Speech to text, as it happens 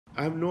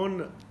I've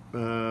known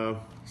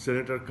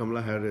Senator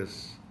Kamala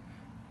Harris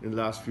in the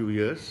last few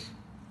years,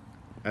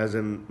 as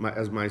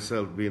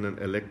myself being an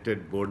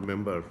elected board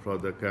member for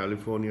the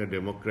California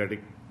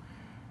Democratic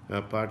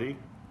Party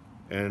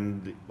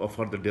and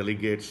for the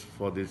delegates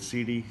for the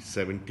CD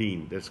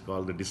 17, that's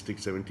called the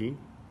District 17.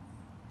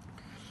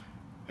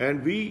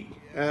 And we,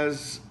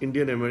 as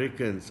Indian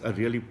Americans, are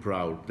really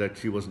proud that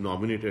she was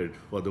nominated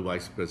for the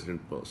vice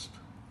president post,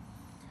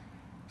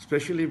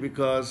 especially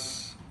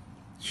because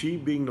she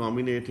being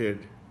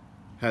nominated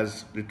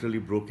has literally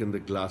broken the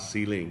glass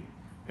ceiling,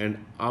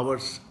 and our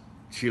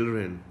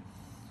children,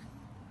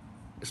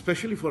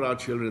 especially for our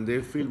children,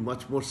 they feel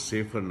much more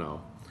safer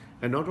now.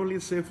 And not only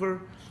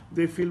safer,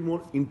 they feel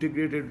more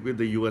integrated with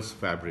the US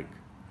fabric.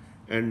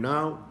 And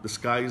now the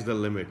sky is the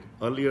limit.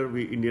 Earlier,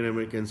 we Indian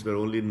Americans were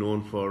only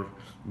known for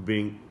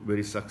being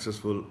very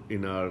successful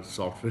in our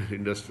software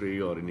industry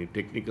or in a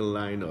technical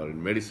line or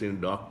in medicine,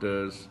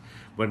 doctors,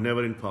 but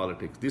never in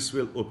politics. This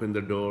will open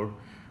the door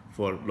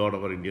for a lot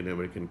of our Indian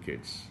American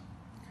kids.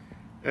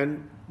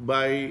 And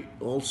by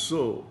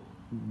also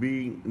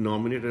being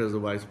nominated as a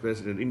vice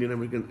president, Indian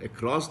Americans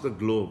across the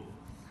globe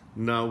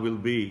now will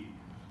be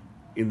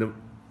in the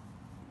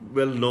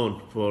well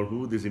known for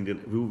who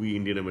we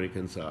Indian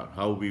Americans are,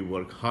 how we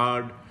work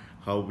hard,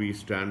 how we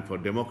stand for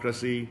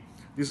democracy.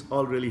 This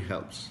all really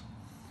helps.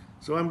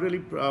 So I'm really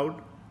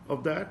proud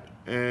of that.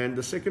 And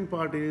the second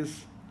part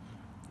is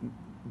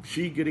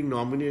she getting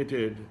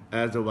nominated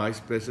as a vice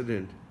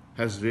president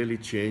has really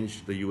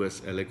changed the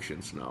US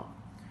elections now.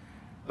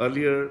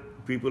 Earlier,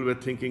 people were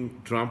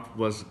thinking Trump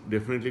was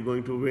definitely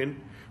going to win,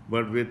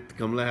 but with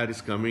Kamala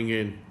Harris coming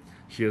in,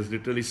 she has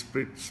literally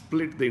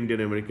split the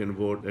Indian American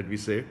vote, that we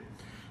say.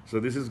 So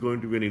this is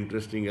going to be an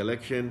interesting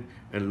election,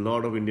 and a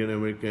lot of Indian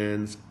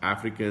Americans,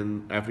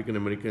 African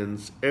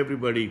Americans,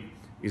 everybody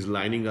is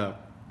lining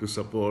up to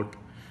support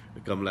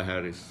Kamala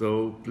Harris.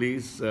 So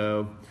please,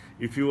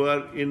 if you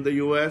are in the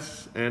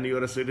US and you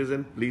are a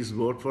citizen, please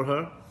vote for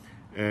her,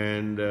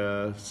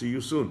 and see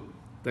you soon.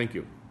 Thank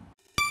you.